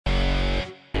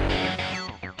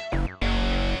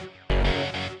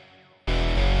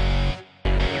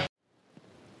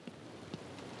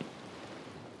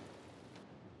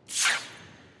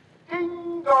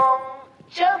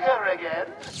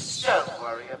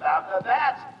about the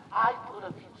bat. I put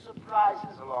a few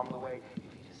surprises along the way if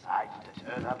he decides to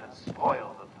turn up and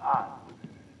spoil the fun.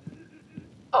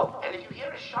 Oh, and if you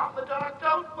hear a shot in the dark,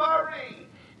 don't worry.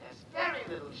 There's very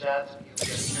little chance of you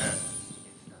getting hurt.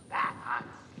 It's the bat hunt.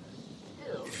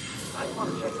 Still, I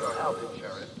want to check your health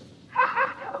insurance.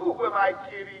 Who am I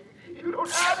kidding? You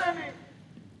don't have any.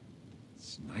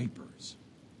 Snipers.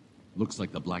 Looks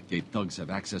like the Blackgate thugs have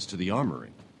access to the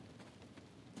armory.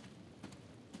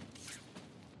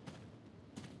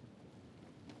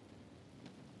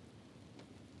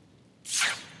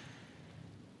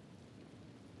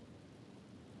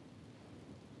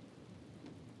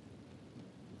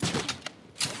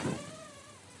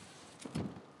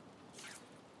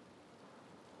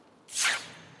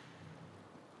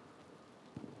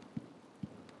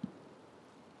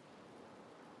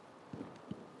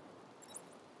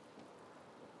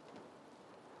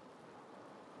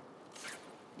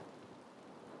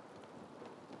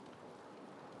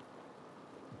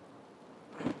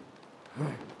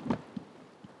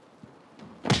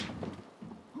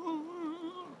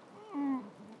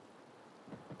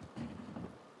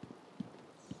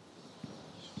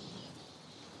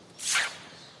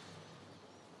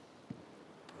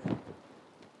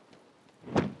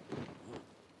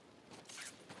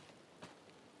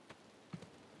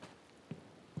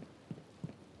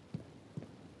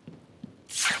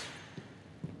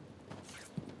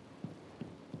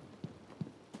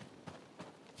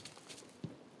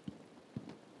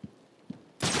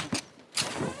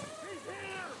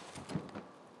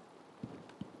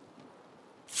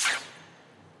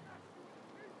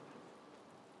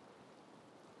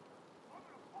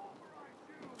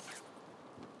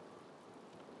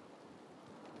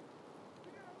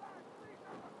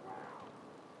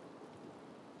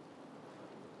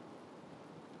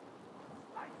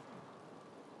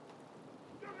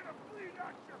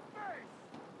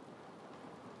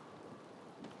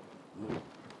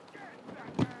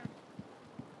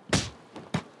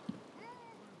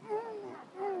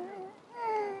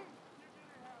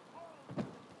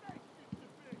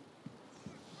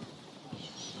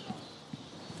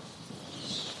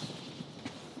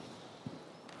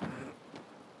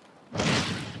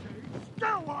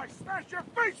 Smash your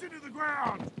face into the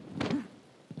ground!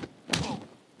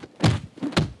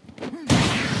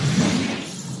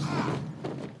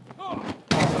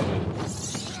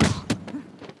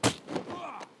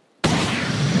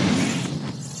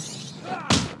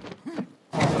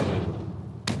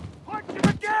 Punch him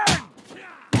again!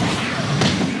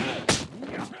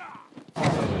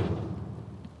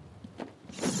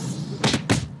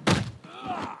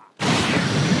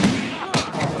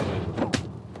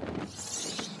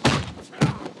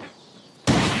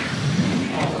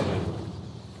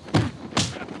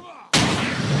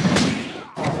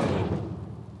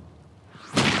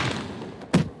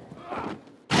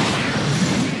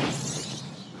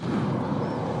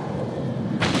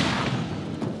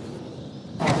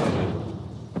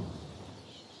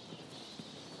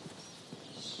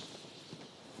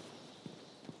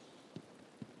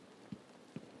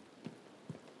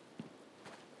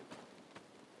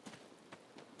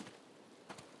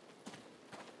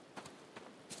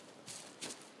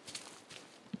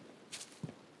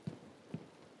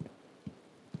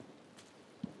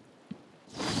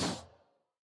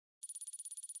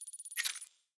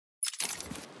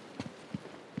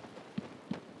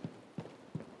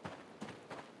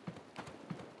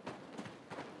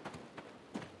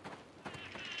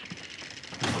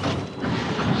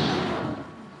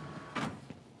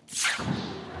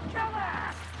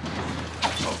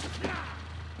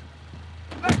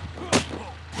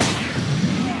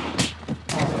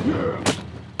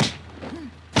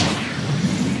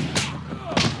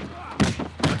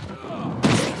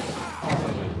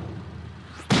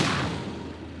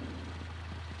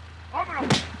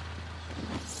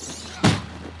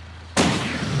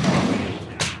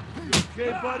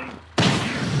 Okay, buddy?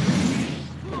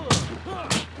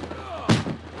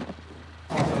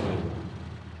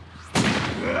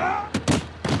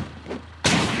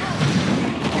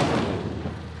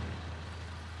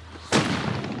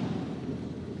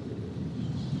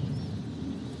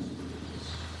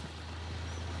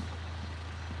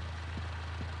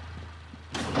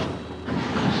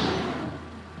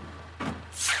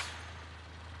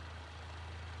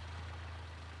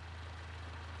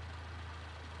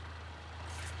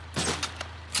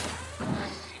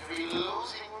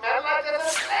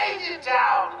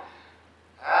 Down.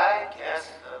 I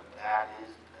guess the bat is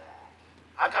back.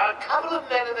 I've got a couple of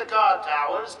men in the guard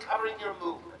towers covering your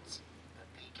movements. But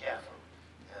be careful.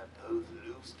 They're both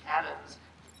loose cannons,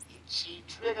 itchy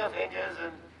trigger fingers,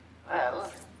 and,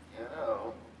 well, you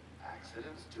know.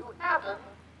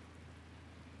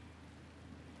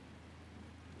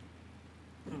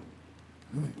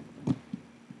 Please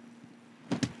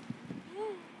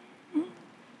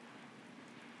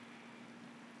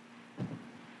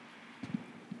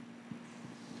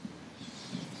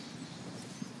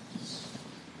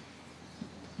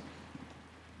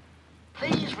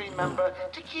remember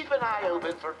to keep an eye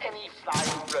open for any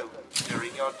flying rodents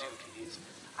during your duties.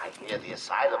 I hear the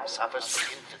asylum suffers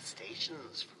from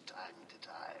infestations from time to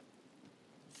time.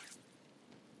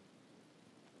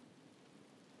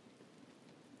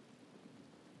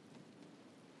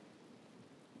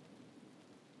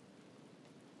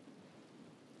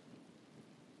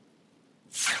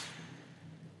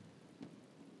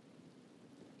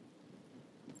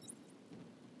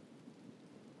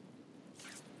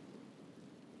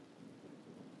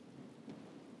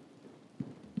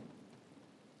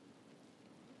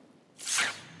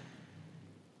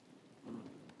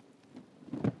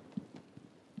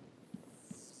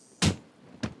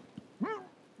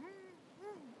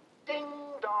 Ding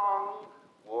dong!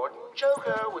 Warden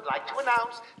Joker would like to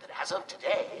announce that as of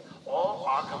today, all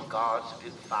Arkham guards have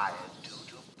been fired due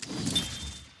to...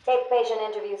 Take patient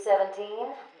interview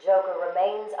 17. Joker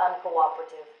remains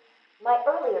uncooperative. My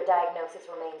earlier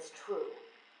diagnosis remains true.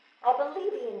 I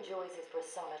believe he enjoys his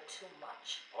persona too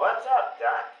much. What's up,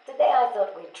 Doc? Today I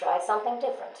thought we'd try something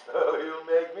different. Oh, you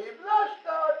make me blush,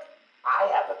 Doc.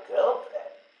 I have a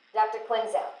girlfriend. Dr.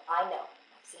 Quinzel, I know.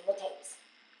 I've seen the tapes.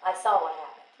 I saw what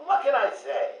happened. What can I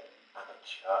say? I'm a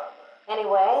charmer.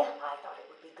 Anyway, I thought it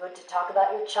would be good to talk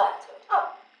about your childhood.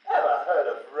 Oh, ever heard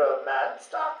of romance,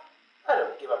 Doc? I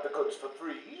don't give up the goods for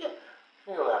free.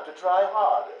 You'll have to try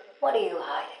harder. What are you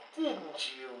hiding? Didn't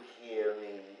you hear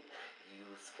me? You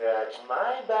scratch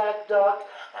my back, Doc,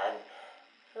 and,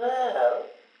 well,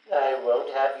 I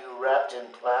won't have you wrapped in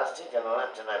plastic and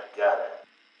left in a gutter.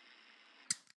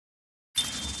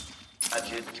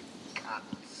 Budget cuts.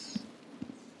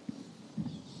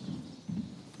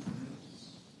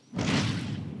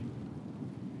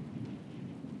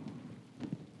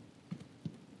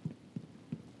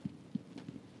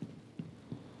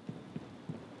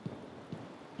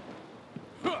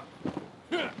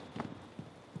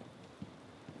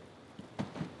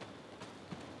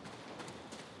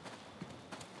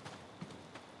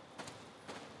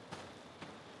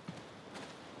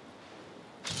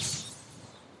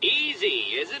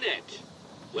 Easy, isn't it?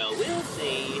 Well, we'll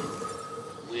see.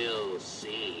 We'll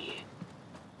see.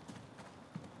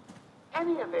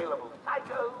 Any available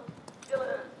psychos,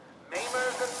 killers,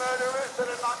 maimers, and murderers that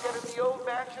are not yet in the old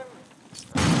mansion?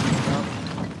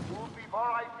 Move before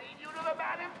I feed you to the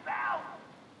man himself!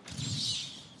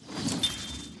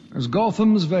 As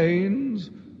Gotham's veins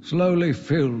slowly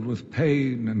filled with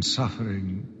pain and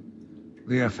suffering,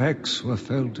 the effects were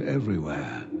felt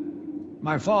everywhere.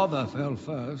 My father fell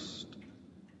first,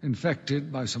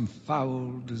 infected by some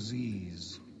foul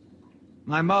disease.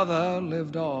 My mother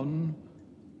lived on,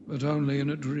 but only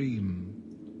in a dream.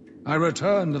 I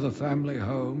returned to the family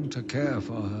home to care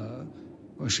for her,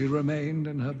 where she remained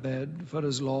in her bed for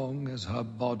as long as her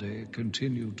body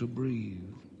continued to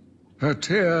breathe. Her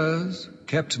tears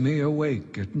kept me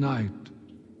awake at night.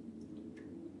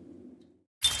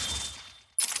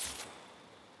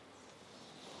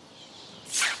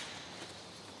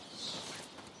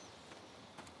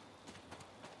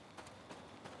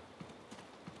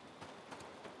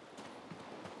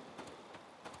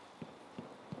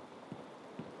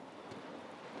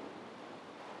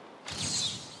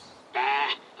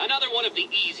 Another one of the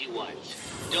easy ones.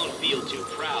 Don't feel too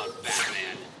proud,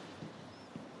 Batman.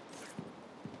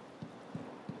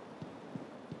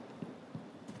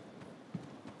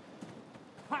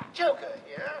 Joker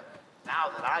here. Now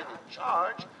that I'm in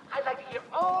charge, I'd like to hear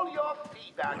all your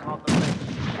feedback on the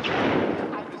place.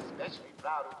 I'm especially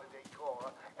proud of the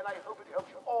decor, and I hope it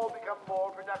helps you all become more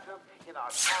productive in our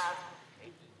task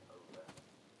taking over.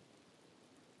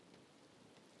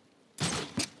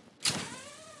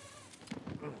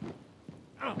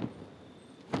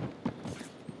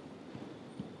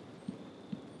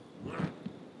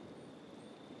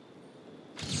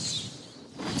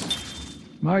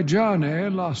 My journey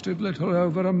lasted little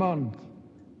over a month.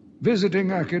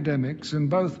 Visiting academics in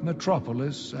both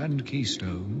Metropolis and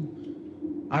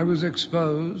Keystone, I was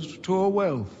exposed to a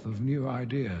wealth of new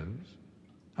ideas.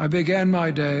 I began my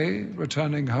day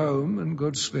returning home in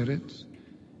good spirits,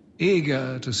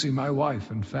 eager to see my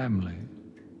wife and family.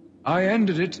 I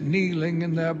ended it kneeling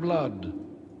in their blood,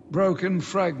 broken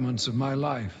fragments of my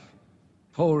life,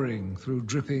 pouring through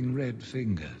dripping red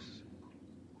fingers.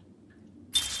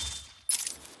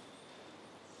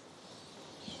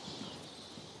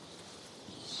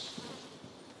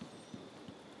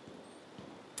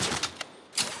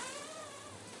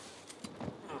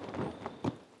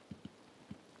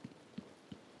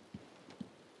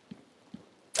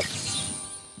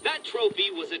 that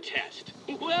trophy was a test.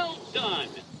 Well done.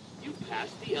 You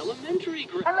passed the elementary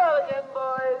grade. Hello again,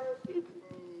 boys. It's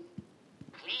me.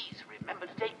 Please remember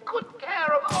to take good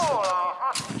care of all our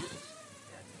hostages.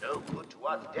 They're no good to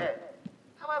us dead.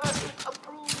 However, a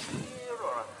bruise here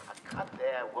or a cut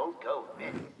there won't go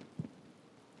amiss.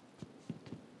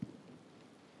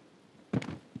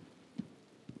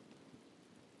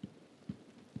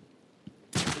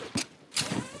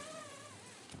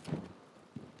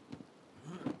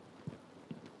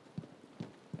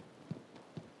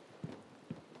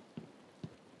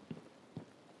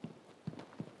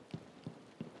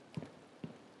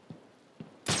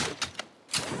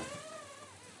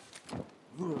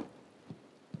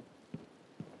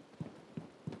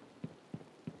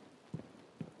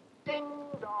 Ding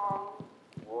dong.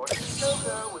 Warden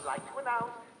Joker would like to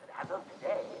announce that as of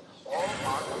today, all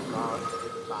Arkham guards have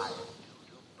been fired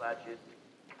due to budget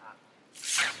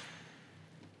cuts.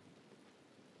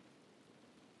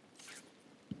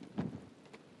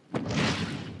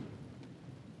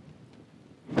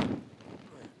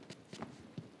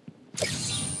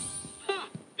 Ha!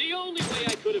 The only way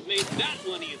I could have made that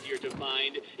one easier to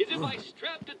find is if I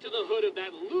strapped it to the hood of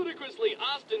that ludicrously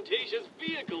ostentatious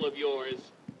vehicle of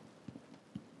yours.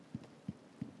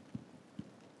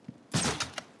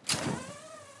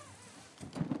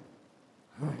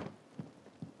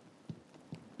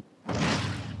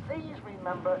 Please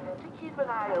remember to keep an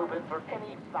eye open for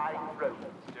any flying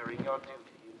rodents during your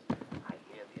duties. I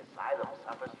hear the asylum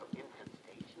suffers from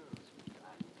infestations from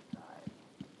time to time.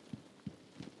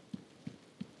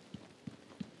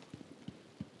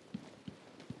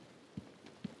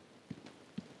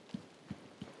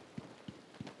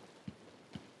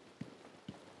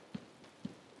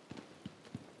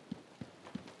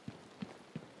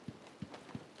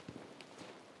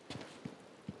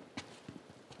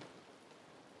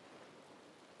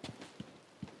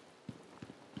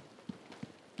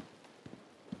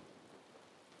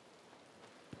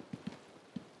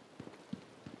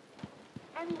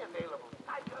 Any available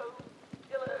psychos,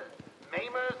 killers,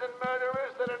 maimers, and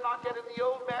murderers that are not yet in the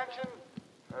old mansion?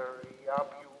 Hurry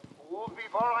up, you fools,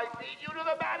 before I feed you to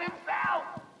the man himself!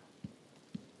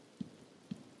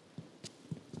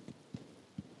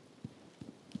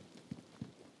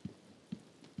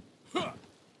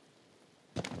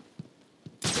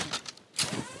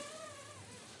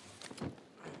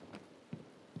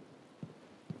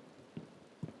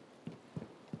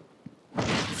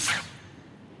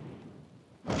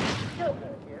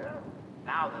 Joker here.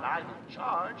 Now that I'm in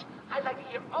charge, I'd like to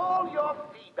hear all your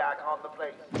feedback on the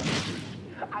place.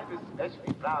 I'm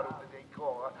especially proud of the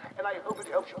decor, and I hope it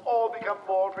helps you all become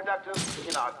more productive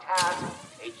in our task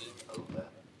of taking over.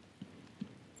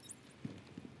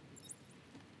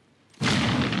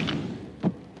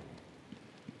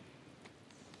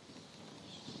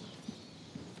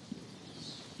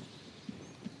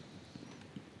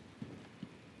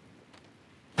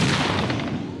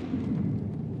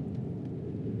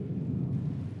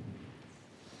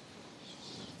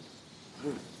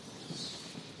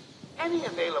 Any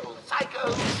available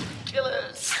psychos,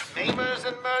 killers, maimers,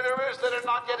 and murderers that are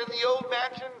not yet in the old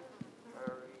mansion?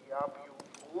 Hurry up, you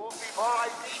fools, before I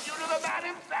feed you to the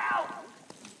man himself!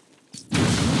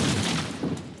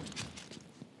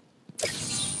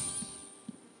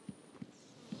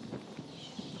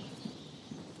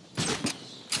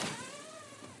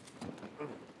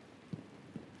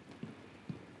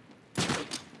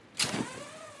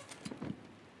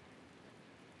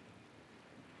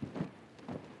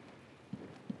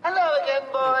 Hello again,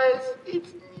 boys.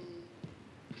 It's me.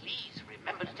 Please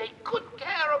remember to take good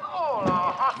care of all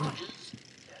our hostages.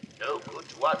 They're no good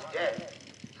to us dead.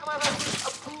 However,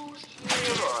 a bruise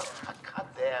here or a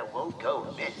cut there won't go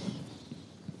amiss.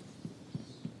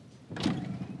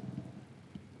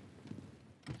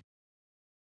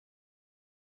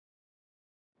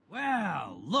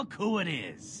 Well, look who it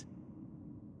is.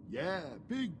 Yeah,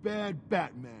 big bad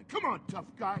Batman. Come on, tough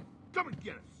guy. Come and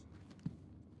get us.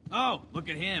 Oh, look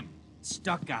at him.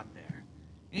 Stuck out there.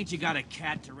 Ain't you got a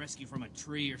cat to rescue from a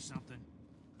tree or something?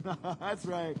 That's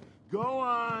right. Go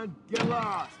on, get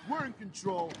lost. We're in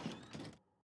control.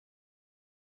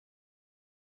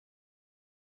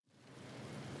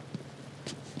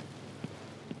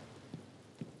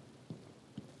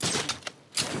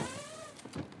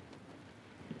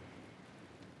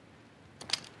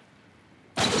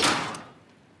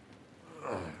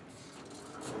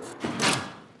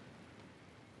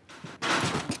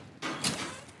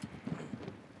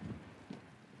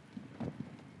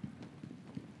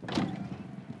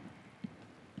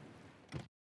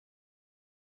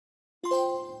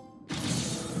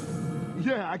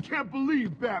 Yeah, I can't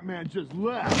believe Batman just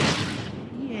left.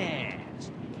 Yes.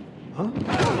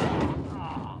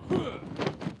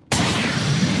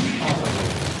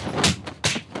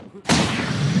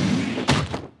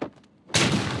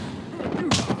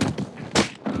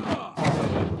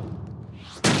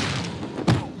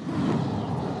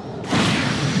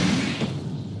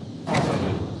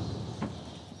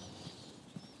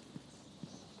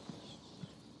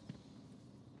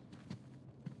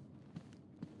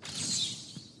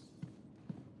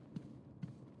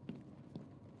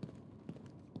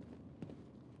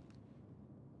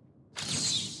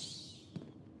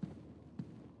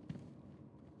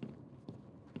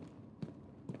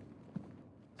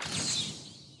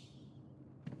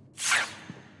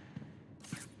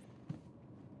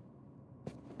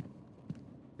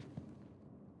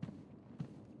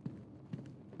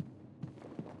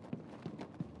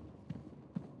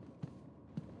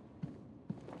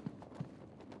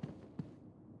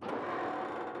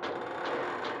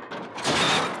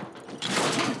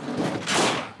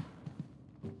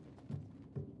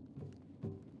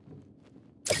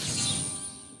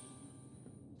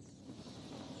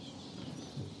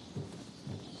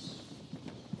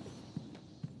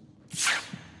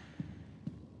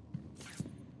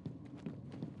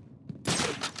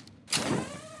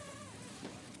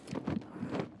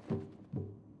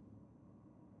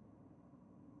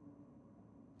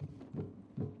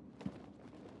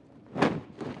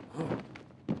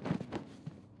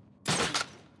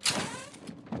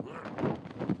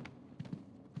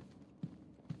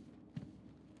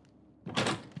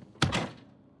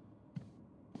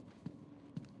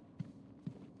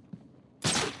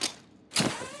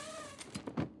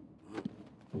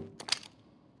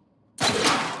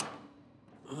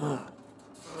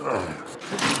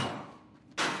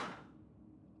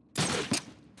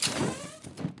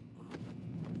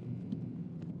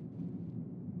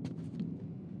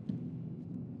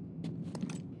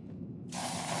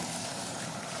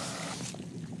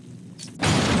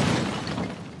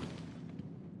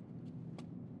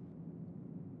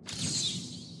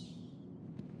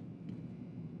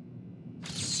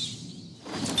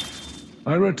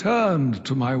 I returned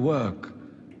to my work,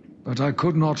 but I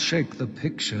could not shake the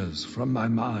pictures from my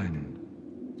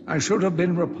mind. I should have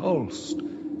been repulsed,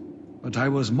 but I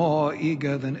was more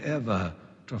eager than ever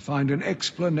to find an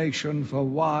explanation for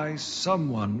why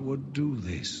someone would do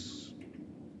this.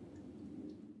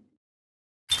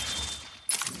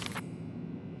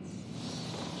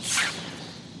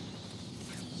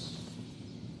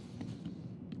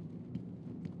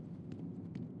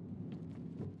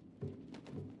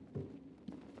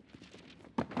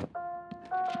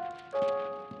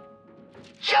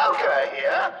 Joker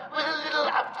here with a little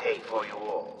update for you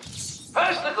all.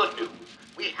 First, the good news.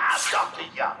 We have Dr.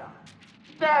 Young.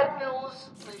 Bad news,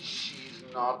 she's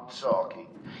not talking.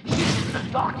 She's in a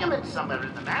document somewhere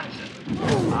in the mansion.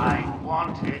 I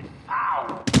want it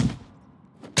found.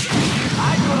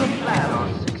 I got a plan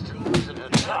on 6 to loosen her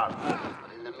tongue.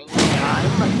 But in the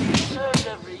meantime, search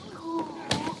every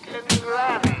nook and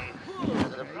cranny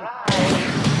as a prize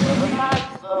for the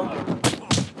ransom.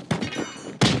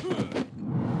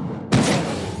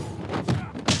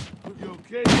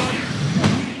 Okay, buddy?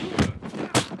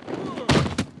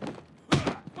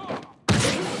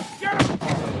 Get him!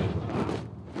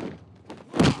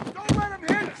 Don't let him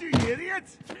hit you, idiot!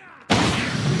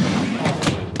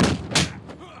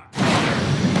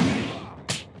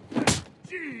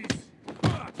 Jeez!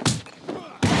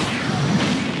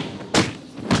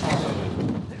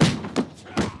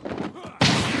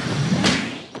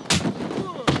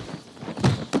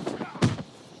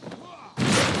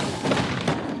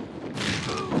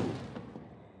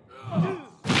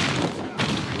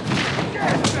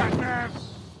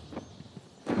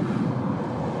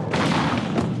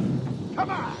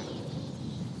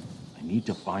 I need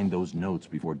to find those notes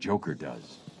before Joker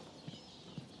does.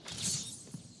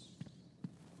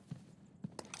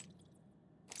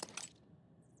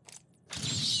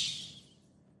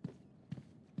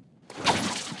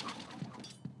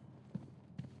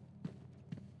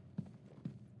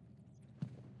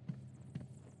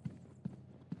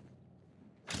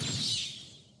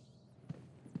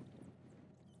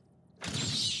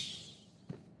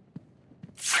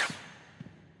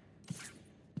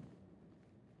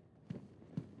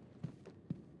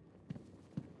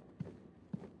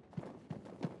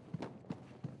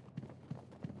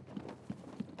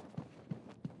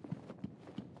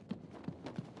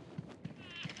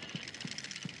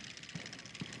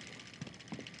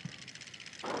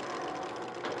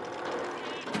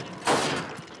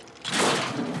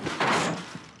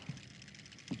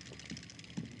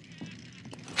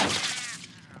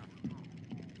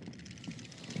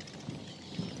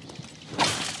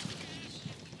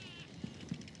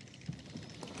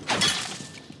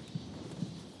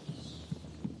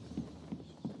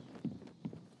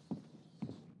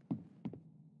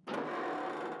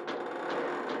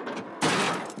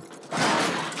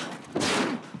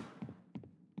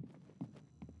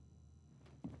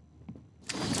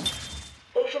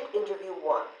 Patient interview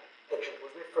 1. Patient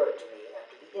was referred to me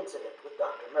after the incident with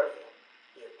Dr. Murphy.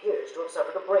 He appears to have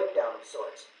suffered a breakdown of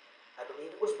sorts. I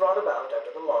believe it was brought about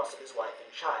after the loss of his wife and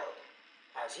child.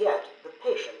 As yet, the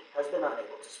patient has been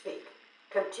unable to speak.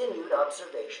 Continued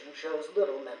observation shows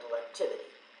little mental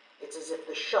activity. It's as if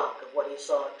the shock of what he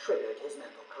saw triggered his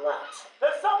mental collapse.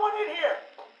 There's someone in here!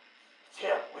 It's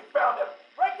him. We found him.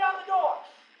 Break down the door!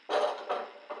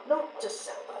 Note to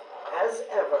self. As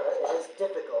ever, it is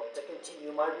difficult to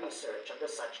continue my research under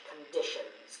such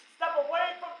conditions. Step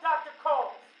away from Dr.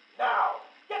 Combs! Now!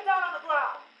 Get down on the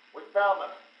ground! We found them.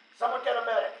 Someone get a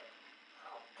medic.